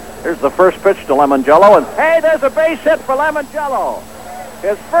Here's the first pitch to Lemongello, and hey, there's a base hit for Lemongello.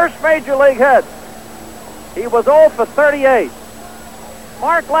 His first major league hit. He was 0 for 38.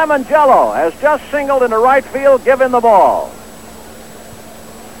 Mark Lemongello has just singled into right field. Give him the ball.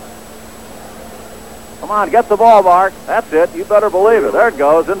 Come on, get the ball, Mark. That's it. You better believe it. There it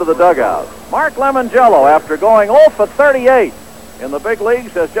goes into the dugout. Mark Lemongello, after going 0 for 38 in the big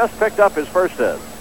leagues, has just picked up his first hit.